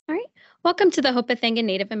Welcome to the Hopathanga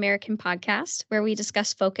Native American podcast, where we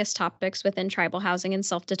discuss focused topics within tribal housing and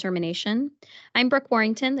self-determination. I'm Brooke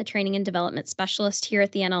Warrington, the Training and Development Specialist here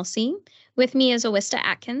at the NLC. With me is Awista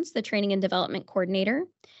Atkins, the Training and Development Coordinator.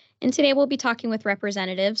 And today we'll be talking with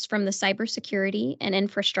representatives from the Cybersecurity and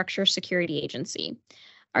Infrastructure Security Agency.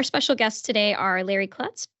 Our special guests today are Larry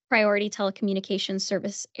Klutz, Priority Telecommunications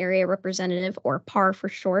Service Area Representative, or PAR for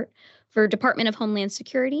short, for Department of Homeland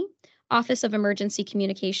Security, Office of Emergency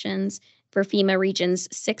Communications for FEMA Regions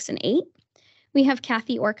 6 and 8. We have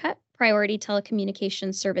Kathy Orcutt, Priority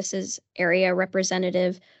Telecommunications Services Area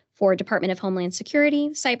Representative for Department of Homeland Security,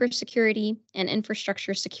 Cybersecurity, and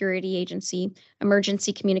Infrastructure Security Agency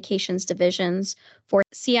Emergency Communications Divisions for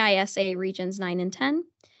CISA Regions 9 and 10.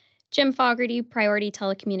 Jim Fogarty, Priority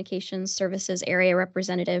Telecommunications Services Area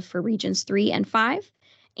Representative for Regions 3 and 5.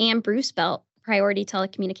 And Bruce Belt, Priority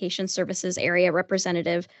Telecommunications Services Area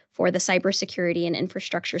Representative for the Cybersecurity and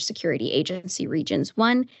Infrastructure Security Agency Regions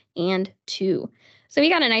 1 and 2. So we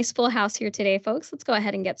got a nice full house here today, folks. Let's go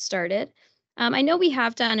ahead and get started. I know we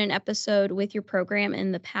have done an episode with your program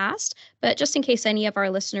in the past, but just in case any of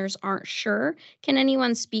our listeners aren't sure, can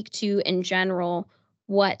anyone speak to, in general,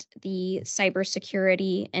 what the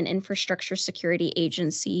Cybersecurity and Infrastructure Security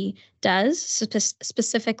Agency does,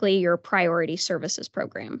 specifically your Priority Services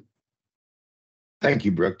Program? Thank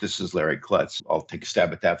you, Brooke. This is Larry Klutz. I'll take a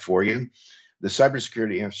stab at that for you. The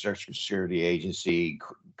Cybersecurity Infrastructure Security Agency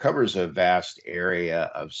covers a vast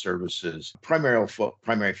area of services.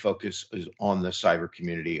 Primary focus is on the cyber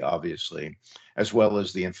community, obviously, as well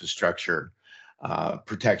as the infrastructure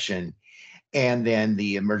protection, and then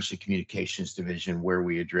the Emergency Communications Division, where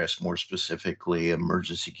we address more specifically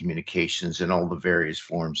emergency communications in all the various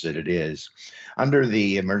forms that it is. Under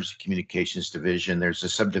the Emergency Communications Division, there's a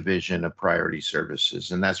subdivision of priority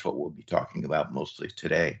services, and that's what we'll be talking about mostly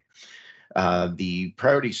today. The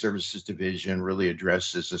Priority Services Division really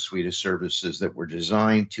addresses a suite of services that were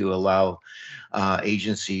designed to allow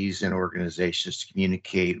agencies and organizations to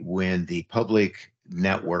communicate when the public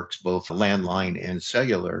networks, both landline and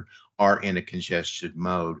cellular, are in a congested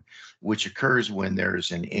mode, which occurs when there's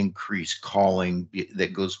an increased calling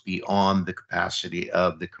that goes beyond the capacity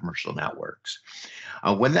of the commercial networks.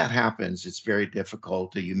 When that happens, it's very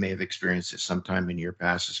difficult. You may have experienced it sometime in your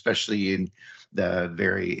past, especially in the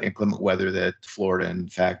very inclement weather that Florida, in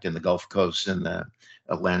fact, and the Gulf Coast and the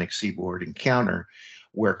Atlantic seaboard encounter,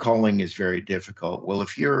 where calling is very difficult. Well,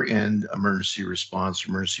 if you're in emergency response,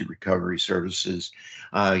 emergency recovery services,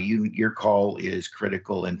 your call is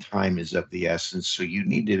critical and time is of the essence. So you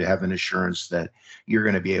need to have an assurance that you're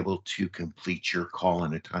going to be able to complete your call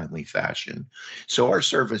in a timely fashion. So our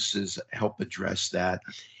services help address that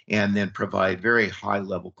and then provide very high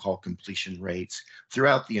level call completion rates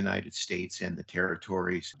throughout the United States and the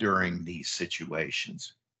territories during these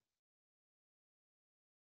situations.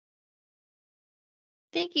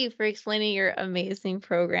 Thank you for explaining your amazing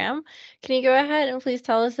program. Can you go ahead and please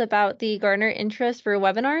tell us about the Garner interest for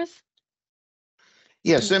webinars?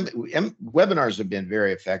 Yes, webinars have been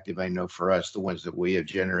very effective, I know, for us, the ones that we have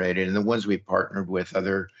generated and the ones we partnered with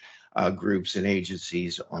other groups and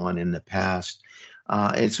agencies on in the past.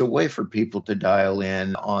 It's a way for people to dial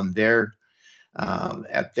in on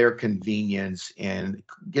at their convenience and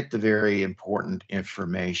get the very important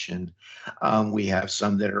information. We have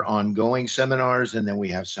some that are ongoing seminars, and then we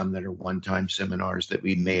have some that are one-time seminars that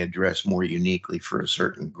we may address more uniquely for a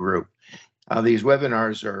certain group. These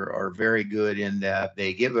webinars are very good in that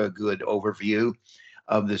they give a good overview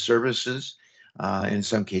of the services, in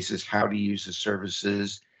some cases, how to use the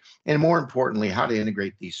services, and more importantly, how to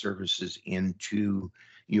integrate these services into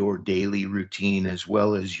your daily routine, as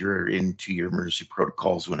well as into your emergency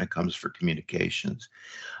protocols when it comes for communications.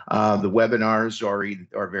 The webinars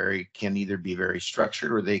can either be very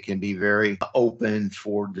structured or they can be very open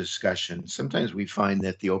for discussion. Sometimes we find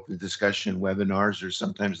that the open discussion webinars are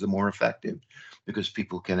sometimes the more effective because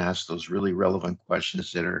people can ask those really relevant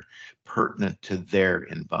questions that are pertinent to their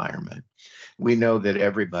environment. We know that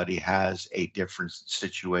everybody has a different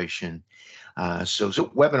situation. So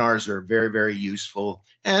webinars are very, very useful,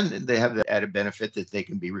 and they have the added benefit that they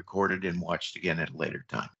can be recorded and watched again at a later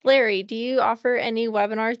time. Larry, do you offer any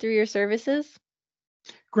webinars through your services?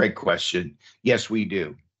 Great question. Yes, we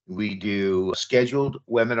do. We do scheduled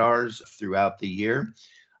webinars throughout the year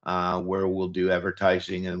where we'll do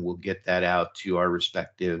advertising and we'll get that out to our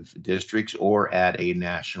respective districts or at a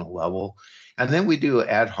national level. And then we do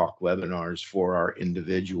ad hoc webinars for our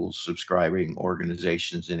individual subscribing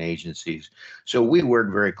organizations and agencies. So we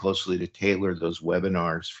work very closely to tailor those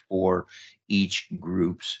webinars for each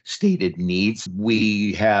group's stated needs.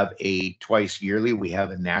 We have twice yearly, we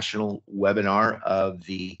have a national webinar of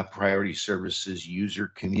the priority services user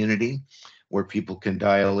community where people can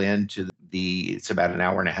dial into it's about an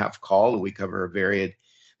hour and a half call. We cover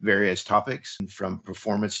various topics from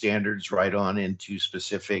performance standards right on into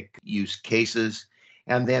specific use cases.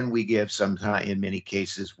 And then we give some time, in many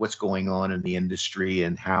cases, what's going on in the industry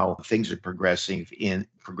and how things are progressing in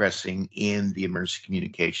the emergency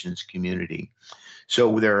communications community.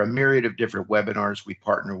 So there are a myriad of different webinars. We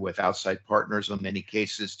partner with outside partners in many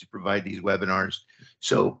cases to provide these webinars.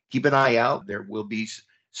 So keep an eye out. There will be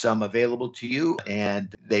some available to you,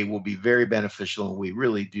 and they will be very beneficial. And we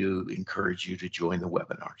really do encourage you to join the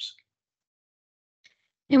webinars.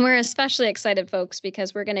 And we're especially excited, folks,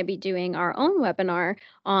 because we're going to be doing our own webinar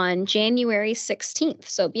on January 16th.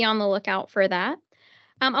 So be on the lookout for that.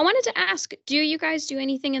 I wanted to ask, do you guys do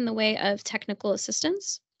anything in the way of technical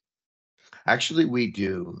assistance? Actually, we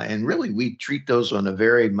do. And really, we treat those on a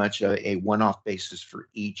very much a one-off basis for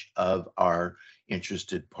each of our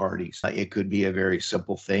interested parties. It could be a very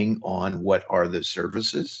simple thing on what are the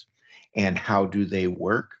services and how do they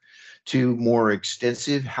work, to more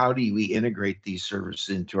extensive, how do we integrate these services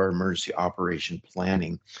into our emergency operation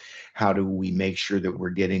planning? How do we make sure that we're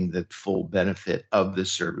getting the full benefit of the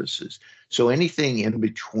services? So anything in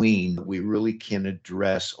between, we really can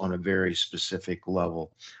address on a very specific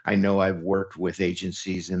level. I know I've worked with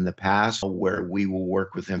agencies in the past where we will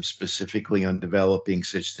work with them specifically on developing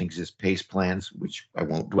such things as PACE plans, which I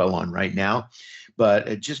won't dwell on right now,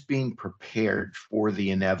 but just being prepared for the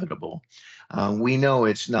inevitable. We know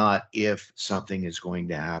it's not if something is going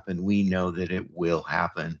to happen. We know that it will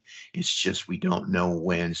happen. It's just we don't know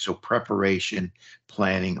when. So preparation,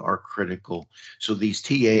 planning are critical. So these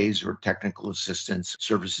TAs or technical assistance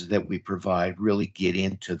services that we provide really get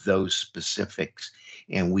into those specifics,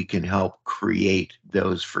 and we can help create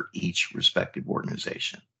those for each respective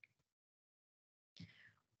organization.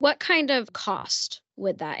 What kind of cost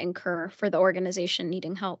would that incur for the organization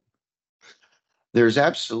needing help? There's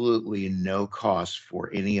absolutely no cost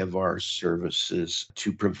for any of our services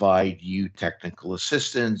to provide you technical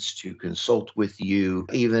assistance, to consult with you,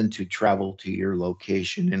 even to travel to your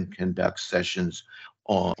location and conduct sessions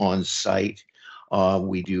on site.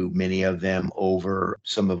 We do many of them over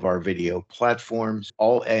some of our video platforms.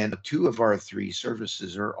 And two of our three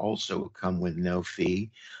services are also come with no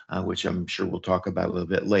fee, which I'm sure we'll talk about a little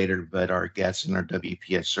bit later. But our GETS and our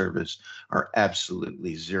WPS service are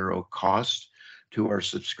absolutely zero cost to our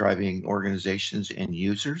subscribing organizations and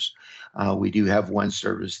users. We do have one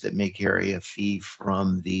service that may carry a fee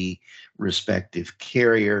from the respective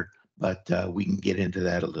carrier, but we can get into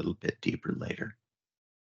that a little bit deeper later.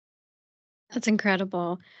 That's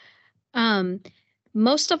incredible.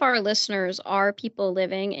 Most of our listeners are people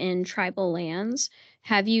living in tribal lands.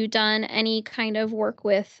 Have you done any kind of work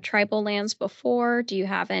with tribal lands before? Do you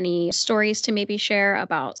have any stories to maybe share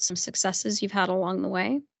about some successes you've had along the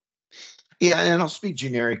way? Yeah, and I'll speak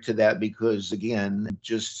generic to that because, again,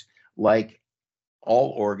 just like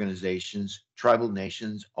all organizations, tribal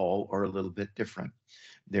nations all are a little bit different.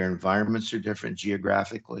 Their environments are different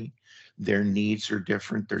geographically. Their needs are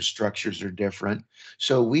different. Their structures are different.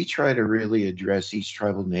 So we try to really address each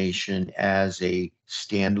tribal nation as a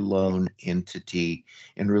standalone entity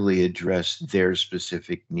and really address their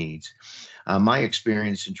specific needs. My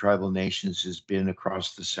experience in tribal nations has been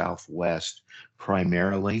across the Southwest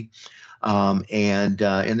primarily. And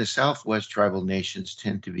in the Southwest, tribal nations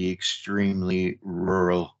tend to be extremely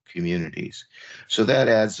rural communities. So that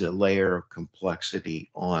adds a layer of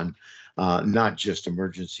complexity on not just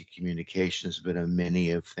emergency communications, but on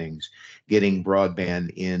many of things. Getting broadband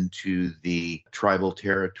into the tribal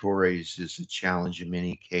territories is a challenge in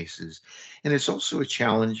many cases. And it's also a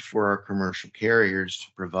challenge for our commercial carriers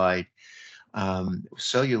to provide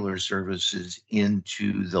cellular services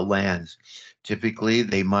into the lands. Typically,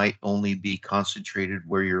 they might only be concentrated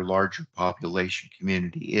where your larger population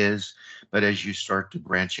community is, but as you start to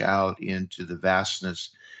branch out into the vastness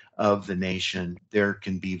of the nation, there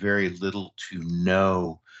can be very little to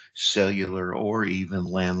no cellular or even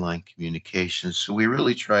landline communications. So we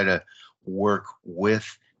really try to work with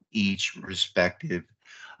each respective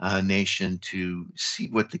nation to see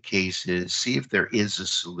what the case is, see if there is a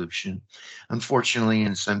solution. Unfortunately,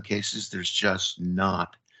 in some cases, there's just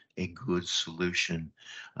not a good solution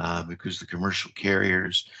because the commercial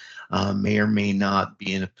carriers may or may not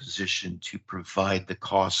be in a position to provide the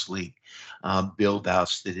costly build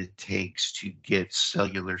outs that it takes to get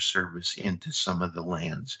cellular service into some of the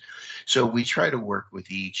lands. So we try to work with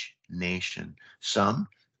each nation. Some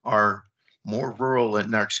are more rural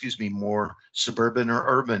and, or excuse me, more suburban or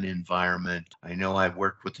urban environment. I know I've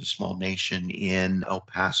worked with a small nation in El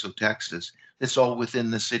Paso, Texas. It's all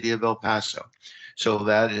within the city of El Paso. So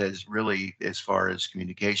that is really, as far as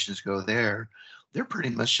communications go there, they're pretty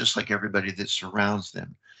much just like everybody that surrounds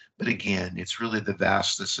them. But again, it's really the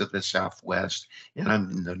vastness of the Southwest, and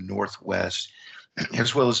I'm in the Northwest,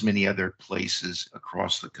 as well as many other places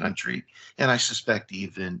across the country. And I suspect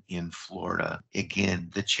even in Florida.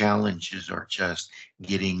 Again, the challenges are just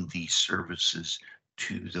getting these services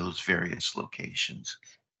to those various locations.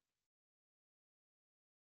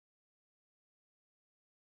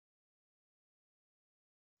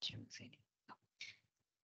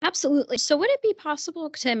 Absolutely. So, would it be possible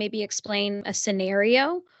to maybe explain a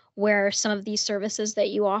scenario where some of these services that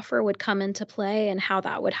you offer would come into play and how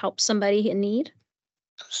that would help somebody in need?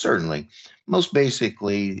 Certainly. Most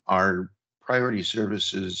basically, our priority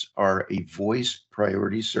services are a voice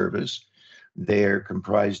priority service. They're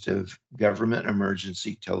comprised of government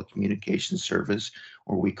emergency telecommunication service,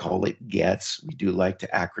 or we call it GETS. We do like to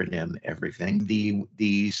acronym everything.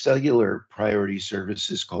 The cellular priority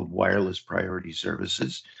service is called wireless priority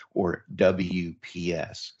services, or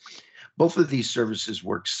WPS. Both of these services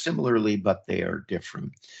work similarly, but they are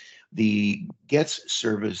different. The GETS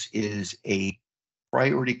service is a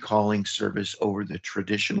priority calling service over the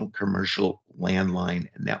traditional commercial landline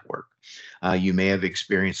network. You may have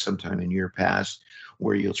experienced sometime in your past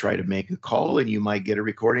where you'll try to make a call and you might get a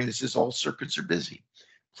recording that says all circuits are busy.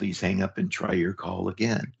 Please hang up and try your call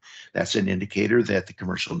again. That's an indicator that the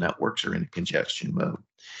commercial networks are in congestion mode.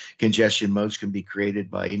 Congestion modes can be created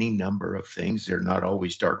by any number of things. They're not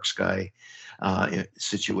always dark sky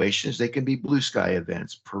situations. They can be blue sky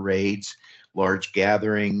events, parades, large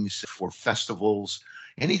gatherings for festivals,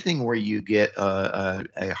 anything where you get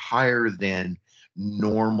a higher than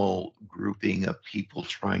normal grouping of people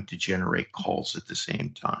trying to generate calls at the same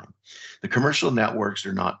time. The commercial networks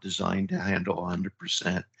are not designed to handle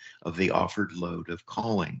 100% of the offered load of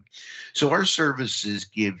calling. So our services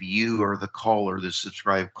give you or the caller, the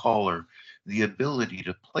subscribed caller, the ability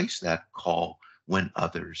to place that call when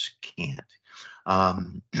others can't.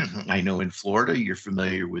 I know in Florida, you're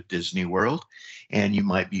familiar with Disney World, and you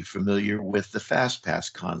might be familiar with the Fast Pass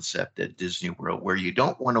concept at Disney World, where you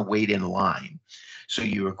don't want to wait in line. So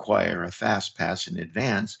you acquire a Fast Pass in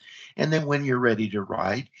advance. And then when you're ready to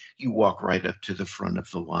ride, you walk right up to the front of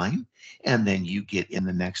the line, and then you get in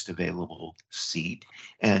the next available seat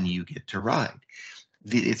and you get to ride.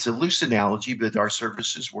 It's a loose analogy, but our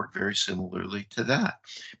services work very similarly to that.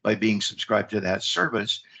 By being subscribed to that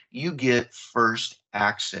service, you get first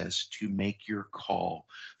access to make your call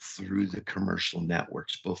through the commercial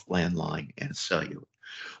networks, both landline and cellular.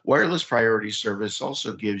 Wireless priority service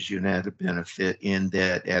also gives you an added benefit in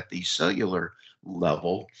that at the cellular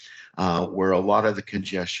level, where a lot of the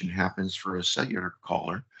congestion happens for a cellular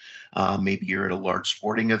caller. Maybe you're at a large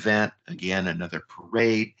sporting event, again, another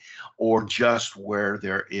parade, or just where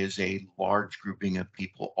there is a large grouping of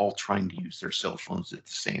people all trying to use their cell phones at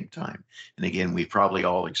the same time. And again, we've probably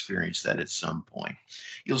all experienced that at some point.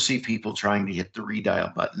 You'll see people trying to hit the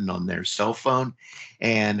redial button on their cell phone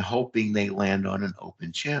and hoping they land on an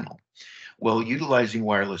open channel. Well, utilizing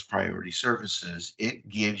wireless priority services, it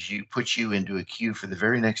puts you into a queue for the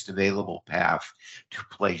very next available path to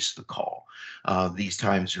place the call. These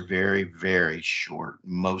times are very, very short,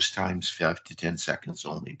 most times 5 to 10 seconds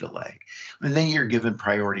only delay. And then you're given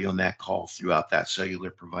priority on that call throughout that cellular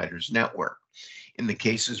provider's network. In the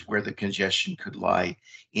cases where the congestion could lie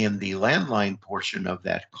in the landline portion of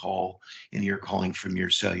that call, and you're calling from your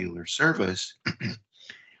cellular service,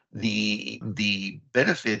 the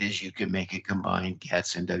benefit is you can make a combined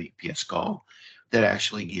GETS and WPS call that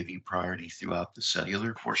actually give you priority throughout the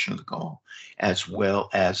cellular portion of the call, as well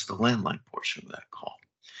as the landline portion of that call.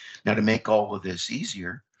 Now, to make all of this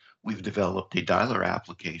easier, we've developed a dialer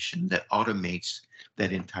application that automates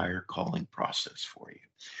that entire calling process for you.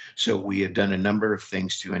 So we have done a number of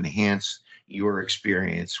things to enhance your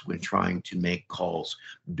experience when trying to make calls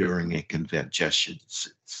during a congestion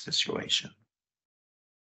situation.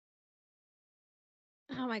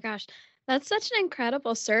 Oh my gosh, that's such an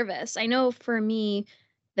incredible service. I know for me,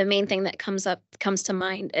 the main thing that comes to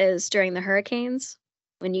mind is during the hurricanes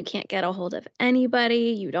when you can't get a hold of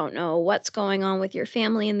anybody, you don't know what's going on with your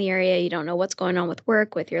family in the area, you don't know what's going on with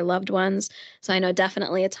work, with your loved ones. So I know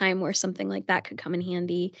definitely a time where something like that could come in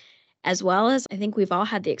handy. As well as I think we've all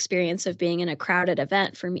had the experience of being in a crowded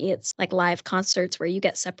event. For me, it's like live concerts where you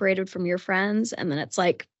get separated from your friends and then it's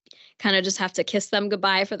like kind of just have to kiss them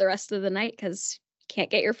goodbye for the rest of the night because you can't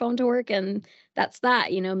get your phone to work and that's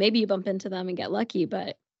that. Maybe you bump into them and get lucky,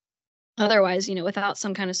 but Otherwise, without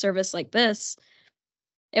some kind of service like this,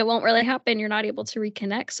 it won't really happen. You're not able to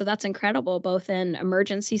reconnect. So that's incredible, both in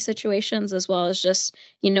emergency situations as well as just,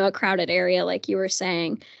 a crowded area, like you were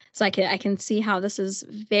saying. So I can see how this is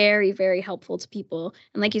very, very helpful to people.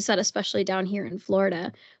 And like you said, especially down here in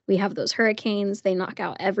Florida, we have those hurricanes, they knock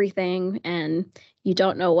out everything and you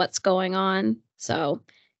don't know what's going on. So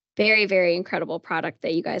very, very incredible product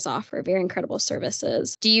that you guys offer, very incredible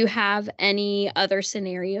services. Do you have any other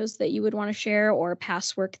scenarios that you would want to share or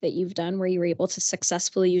past work that you've done where you were able to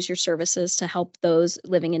successfully use your services to help those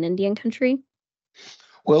living in Indian country?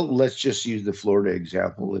 Well, let's just use the Florida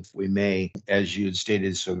example, if we may. As you had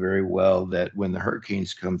stated so very well, that when the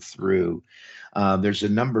hurricanes come through, there's a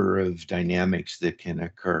number of dynamics that can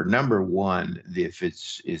occur. Number one, if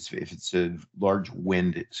it's a large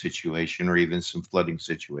wind situation or even some flooding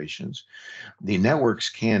situations, the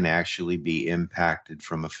networks can actually be impacted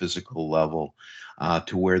from a physical level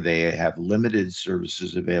to where they have limited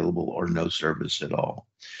services available or no service at all.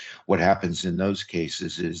 What happens in those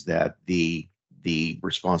cases is that the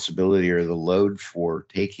responsibility or the load for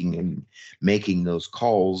taking and making those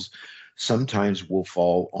calls sometimes will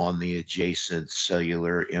fall on the adjacent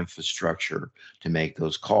cellular infrastructure to make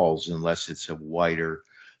those calls unless it's a wider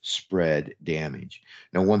spread damage.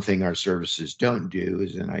 Now, one thing our services don't do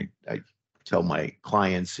is, and I tell my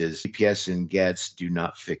clients, is GPS and GETS do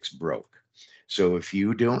not fix broke. So if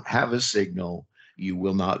you don't have a signal, you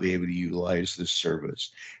will not be able to utilize this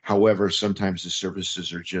service. However, sometimes the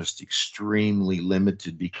services are just extremely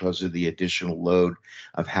limited because of the additional load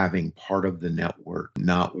of having part of the network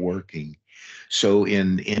not working. So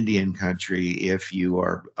in Indian country, if you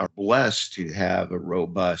are blessed to have a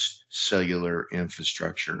robust cellular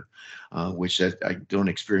infrastructure, which I don't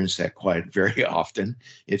experience that quite very often,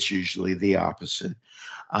 it's usually the opposite.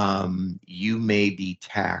 You may be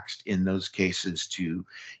taxed in those cases to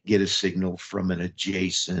get a signal from an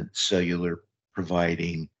adjacent cellular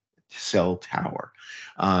providing cell tower.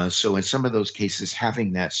 So in some of those cases,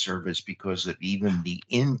 having that service because of even the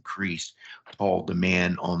increased call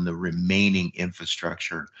demand on the remaining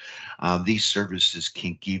infrastructure, these services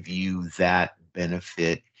can give you that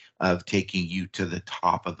benefit of taking you to the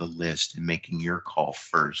top of the list and making your call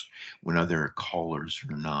first when other callers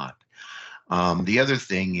are not. The other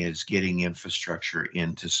thing is getting infrastructure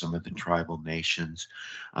into some of the tribal nations,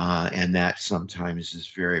 and that sometimes is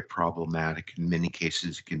very problematic. In many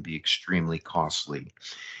cases, it can be extremely costly,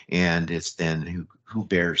 and it's then who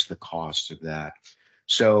bears the cost of that.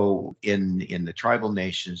 So in the tribal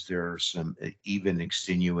nations, there are some even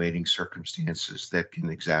extenuating circumstances that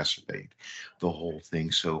can exacerbate the whole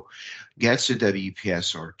thing. So GETS and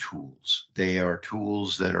WPS are tools. They are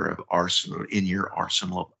tools that are in your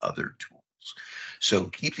arsenal of other tools. So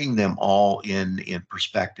keeping them all in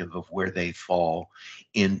perspective of where they fall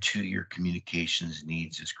into your communications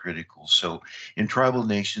needs is critical. So in tribal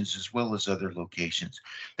nations as well as other locations,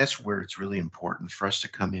 that's where it's really important for us to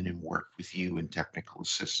come in and work with you in technical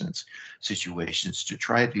assistance situations to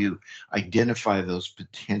try to identify those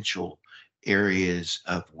potential areas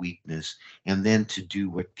of weakness and then to do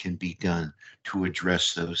what can be done to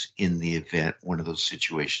address those in the event one of those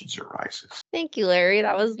situations arises. Thank you, Larry.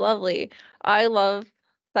 That was lovely. I love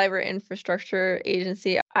Cyber Infrastructure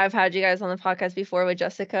Agency. I've had you guys on the podcast before with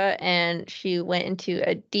Jessica, and she went into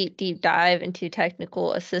a deep, deep dive into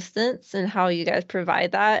technical assistance and how you guys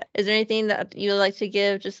provide that. Is there anything that you would like to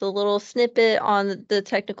give just a little snippet on the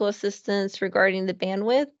technical assistance regarding the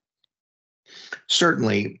bandwidth?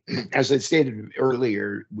 Certainly, as I stated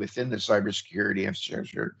earlier, within the Cybersecurity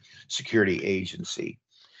Infrastructure Security Agency,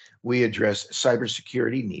 we address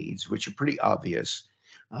cybersecurity needs, which are pretty obvious.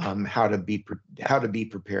 How to be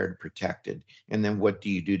prepared and protected, and then what do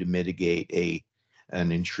you do to mitigate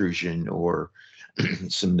an intrusion or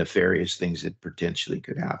some nefarious things that potentially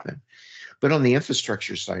could happen. But on the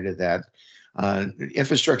infrastructure side of that,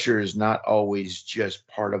 infrastructure is not always just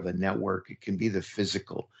part of a network. It can be the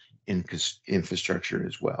physical infrastructure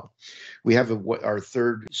as well. We have our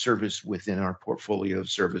third service within our portfolio of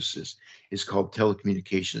services is called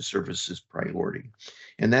Telecommunication Services Priority.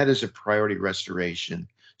 And that is a priority restoration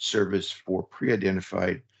service for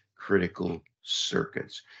pre-identified critical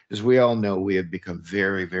circuits. As we all know, we have become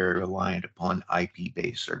very, very reliant upon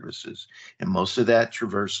IP-based services, and most of that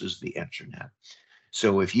traverses the internet.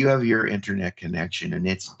 So if you have your internet connection and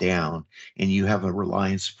it's down and you have a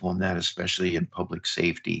reliance upon that, especially in public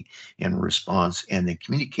safety and response and the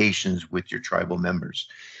communications with your tribal members,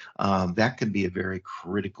 that can be a very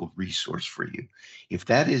critical resource for you. If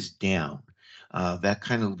that is down, that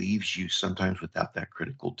kind of leaves you sometimes without that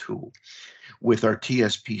critical tool. With our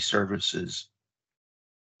TSP services,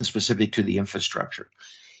 specific to the infrastructure,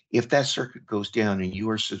 If that circuit goes down and you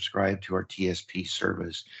are subscribed to our TSP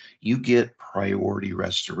service, you get priority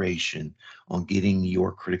restoration on getting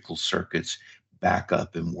your critical circuits back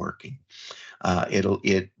up and working.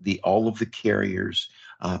 All of the carriers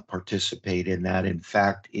participate in that. In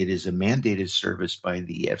fact, it is a mandated service by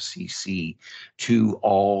the FCC to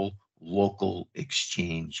all local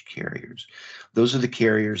exchange carriers. Those are the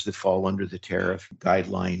carriers that fall under the tariff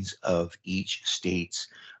guidelines of each state's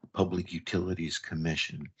Public Utilities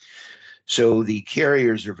Commission. So the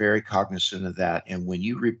carriers are very cognizant of that. And when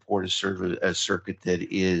you report a circuit that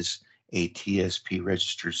is a TSP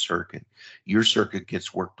registered circuit, your circuit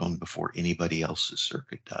gets worked on before anybody else's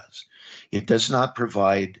circuit does. It does not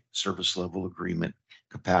provide service level agreement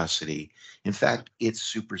capacity. In fact, it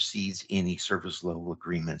supersedes any service level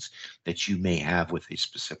agreements that you may have with a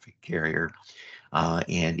specific carrier.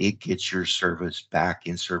 And it gets your service back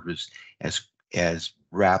in service as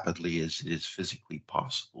rapidly as it is physically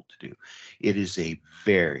possible to do. It is a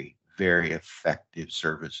very, very effective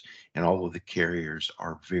service, and all of the carriers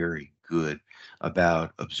are very good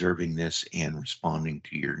about observing this and responding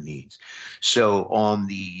to your needs. So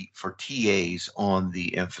for TAs on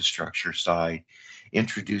the infrastructure side,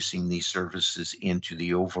 introducing these services into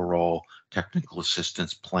the overall technical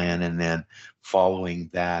assistance plan, and then following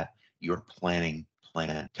that, your planning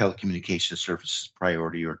plan. Telecommunication Services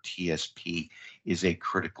Priority, or TSP, is a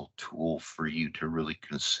critical tool for you to really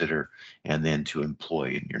consider and then to employ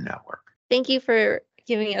in your network. Thank you for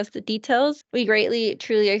giving us the details. We greatly,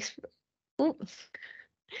 truly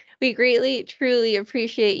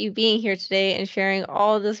appreciate you being here today and sharing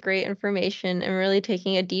all this great information and really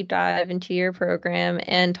taking a deep dive into your program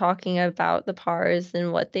and talking about the PARs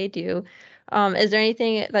and what they do. Is there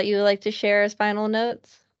anything that you would like to share as final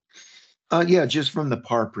notes? Yeah, just from the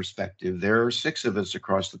PAR perspective, there are 6 of us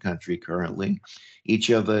across the country currently. Each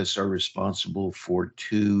of us are responsible for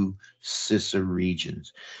 2 CISA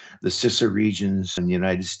regions. The CISA regions in the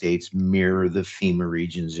United States mirror the FEMA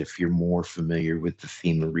regions, if you're more familiar with the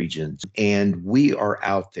FEMA regions. And we are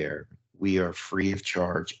out there. We are free of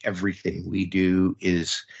charge. Everything we do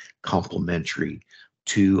is complimentary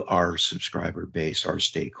to our subscriber base, our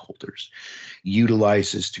stakeholders.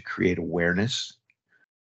 Utilizes to create awareness,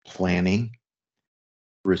 planning,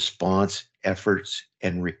 response efforts,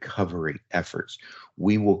 and recovery efforts.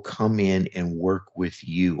 We will come in and work with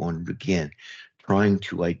you on, again, trying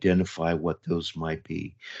to identify what those might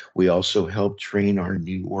be. We also help train our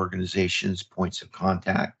new organizations' points of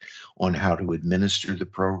contact on how to administer the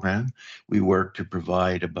program. We work to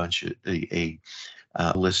provide a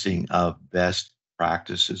listing of best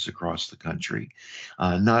practices across the country,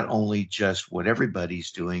 not only just what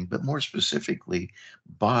everybody's doing, but more specifically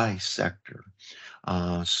by sector.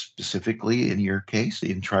 Specifically, in your case,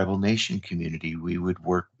 in tribal nation community, we would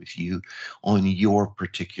work with you on your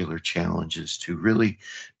particular challenges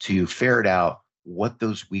to ferret out what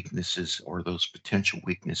those weaknesses or those potential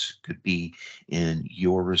weaknesses could be in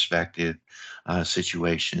your respective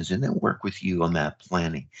situations, and then work with you on that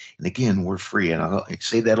planning. And again, we're free. And I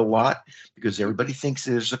say that a lot because everybody thinks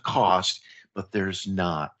there's a cost, but there's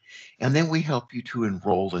not. And then we help you to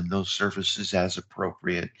enroll in those services as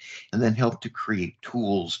appropriate, and then help to create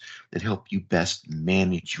tools that help you best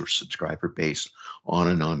manage your subscriber base on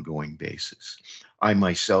an ongoing basis. I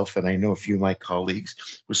myself, and I know a few of my colleagues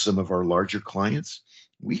with some of our larger clients,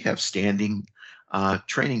 we have standing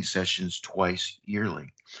training sessions twice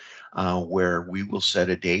yearly, where we will set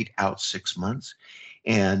a date out 6 months,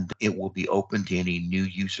 and it will be open to any new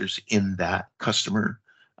users in that customer's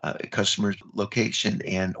location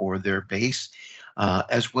and or their base,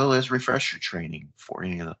 as well as refresher training for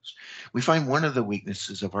any of those. We find one of the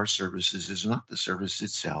weaknesses of our services is not the service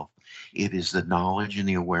itself. It is the knowledge and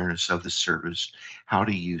the awareness of the service, how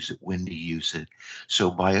to use it, when to use it. So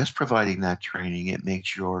by us providing that training, it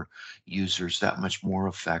makes your users that much more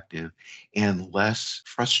effective and less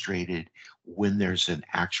frustrated when there's an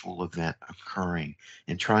actual event occurring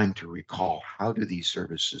and trying to recall, how do these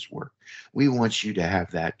services work? We want you to have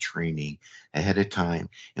that training ahead of time,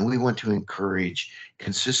 and we want to encourage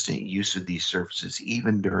consistent use of these services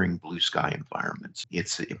even during blue sky environments.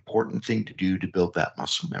 It's an important thing to do to build that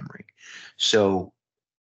muscle memory. So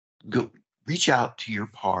go reach out to your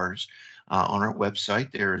PARs. On our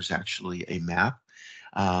website, there is actually a map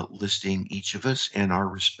listing each of us and our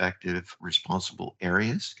respective responsible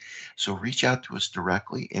areas. So reach out to us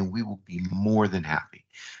directly, and we will be more than happy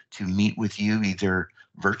to meet with you either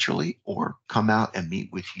virtually or come out and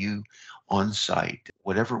meet with you on site,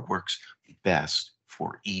 whatever works best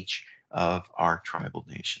for each of our tribal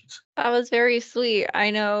nations. That was very sweet.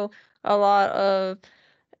 I know a lot of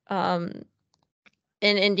um,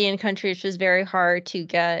 in Indian country, it's just very hard to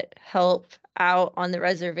get help out on the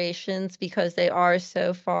reservations because they are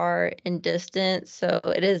so far in distance. So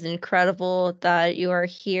it is incredible that you are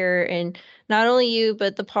here, and not only you,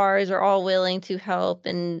 but the PARs are all willing to help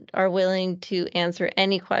and are willing to answer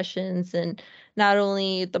any questions. And not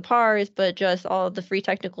only the PARs, but just all of the free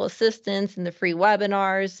technical assistance and the free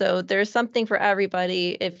webinars. So there's something for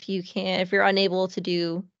everybody if you're unable to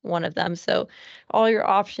do one of them. So all your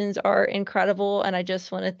options are incredible, and I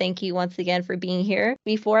just want to thank you once again for being here.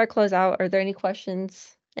 Before I close out, are there any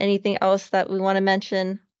questions? Anything else that we want to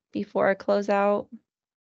mention before I close out?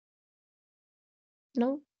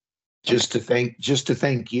 No? Just to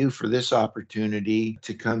thank you for this opportunity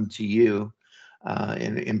to come to you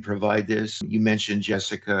and provide this. You mentioned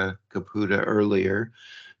Jessica Caputa earlier.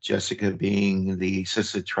 Jessica being the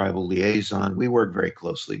CISA tribal liaison, we work very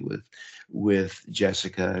closely with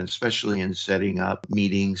Jessica, especially in setting up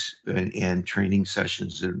meetings and training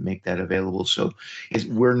sessions that make that available. So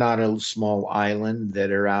we're not a small island that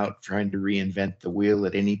are out trying to reinvent the wheel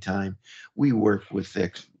at any time. We work with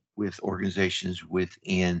organizations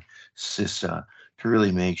within CISA to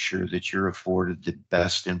really make sure that you're afforded the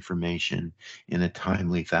best information in a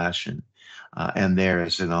timely fashion. And there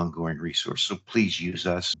is an ongoing resource. So please use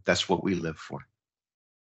us. That's what we live for.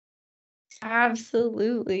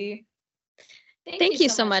 Absolutely. Thank you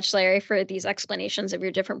so much, Larry, for these explanations of your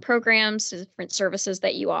different programs, different services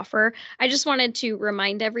that you offer. I just wanted to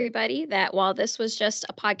remind everybody that while this was just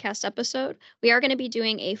a podcast episode, we are going to be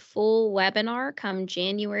doing a full webinar come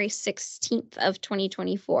January 16th of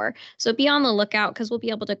 2024. So be on the lookout because we'll be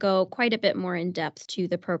able to go quite a bit more in depth to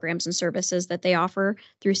the programs and services that they offer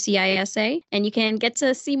through CISA, and you can get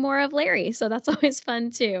to see more of Larry. So that's always fun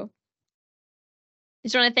too. I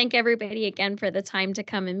just want to thank everybody again for the time to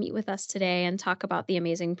come and meet with us today and talk about the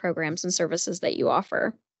amazing programs and services that you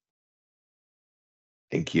offer.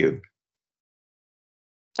 Thank you.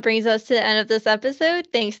 Brings us to the end of this episode.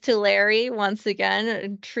 Thanks to Larry once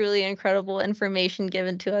again. Truly incredible information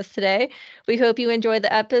given to us today. We hope you enjoyed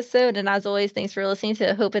the episode. And as always, thanks for listening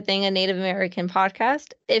to Hope a Thing, a Native American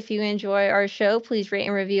podcast. If you enjoy our show, please rate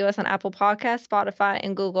and review us on Apple Podcasts, Spotify,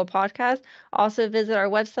 and Google Podcasts. Also visit our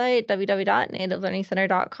website,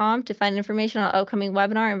 www.nativelearningcenter.com, to find information on upcoming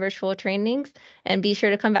webinar and virtual trainings. And be sure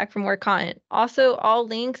to come back for more content. Also, all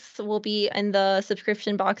links will be in the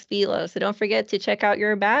subscription box below. So don't forget to check out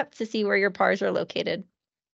your map to see where your PARs are located.